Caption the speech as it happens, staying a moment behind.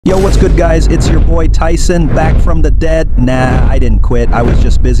Yo, what's good guys? It's your boy Tyson, back from the dead. Nah, I didn't quit. I was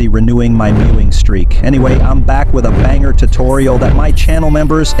just busy renewing my mewing streak. Anyway, I'm back with a banger tutorial that my channel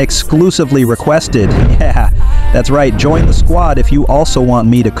members exclusively requested. Yeah, that's right. Join the squad if you also want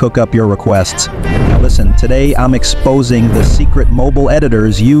me to cook up your requests. Now listen, today I'm exposing the secret mobile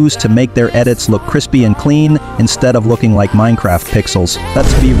editors used to make their edits look crispy and clean instead of looking like Minecraft pixels.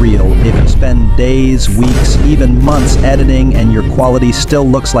 Let's be real, if you spend days, weeks, even months editing and your quality still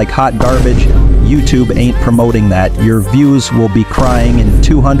looks like hot garbage, YouTube ain't promoting that. Your views will be crying in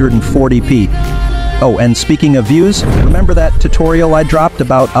 240p. Oh, and speaking of views, remember that tutorial I dropped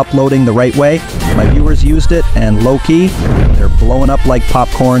about uploading the right way? My viewers used it, and low-key, they're blowing up like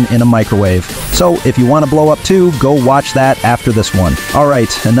popcorn in a microwave. So, if you want to blow up too, go watch that after this one.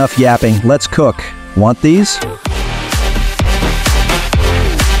 Alright, enough yapping, let's cook. Want these?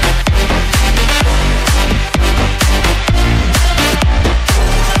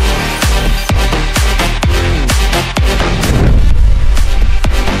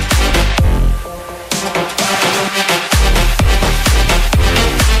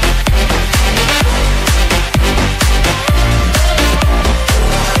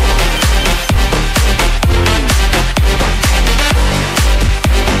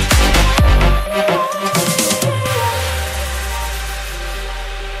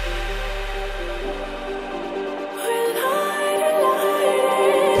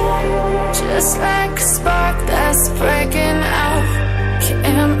 Just like a spark that's breaking out,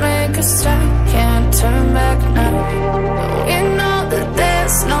 can't make a stop, can't turn back now. We know that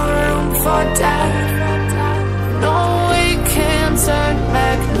there's no room for doubt. No, we can't turn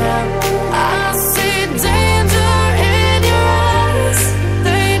back now. I see danger in your eyes.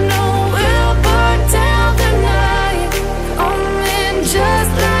 They know we'll burn down the night, coming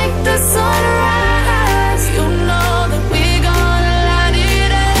just like the sunrise. You know that we gonna light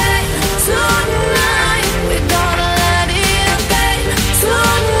it up tonight. We're gonna light it up, babe.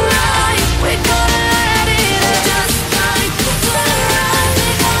 Tonight we're gonna light it up just like the sunrise.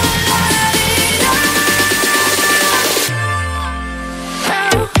 We're gonna light it up.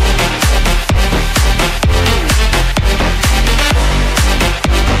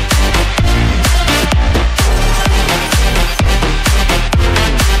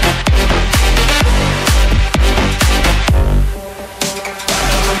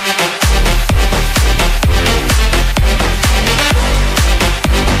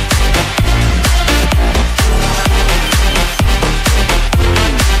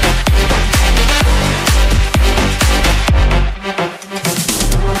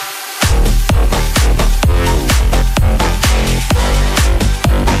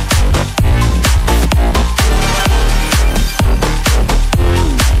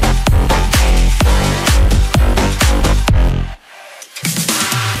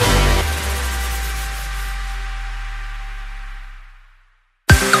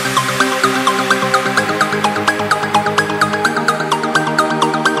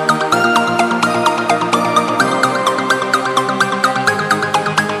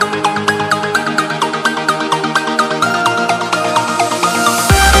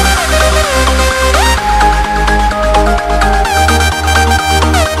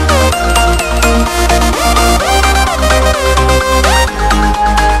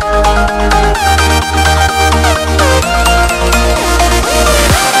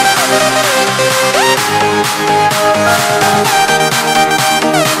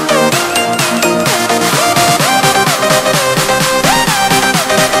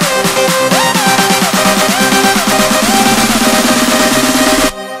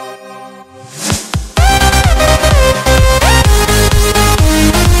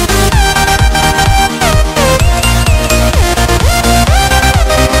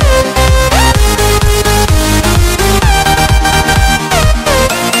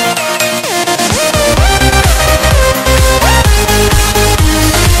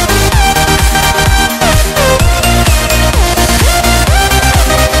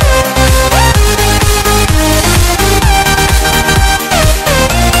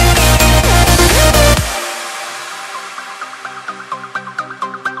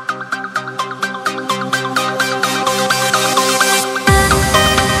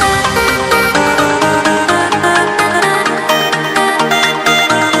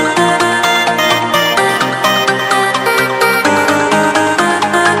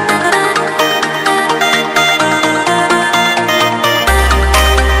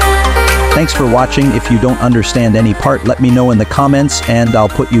 Thanks for watching. If you don't understand any part, let me know in the comments and I'll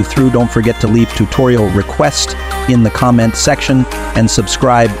put you through. Don't forget to leave tutorial request in the comment section and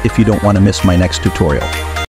subscribe if you don't want to miss my next tutorial.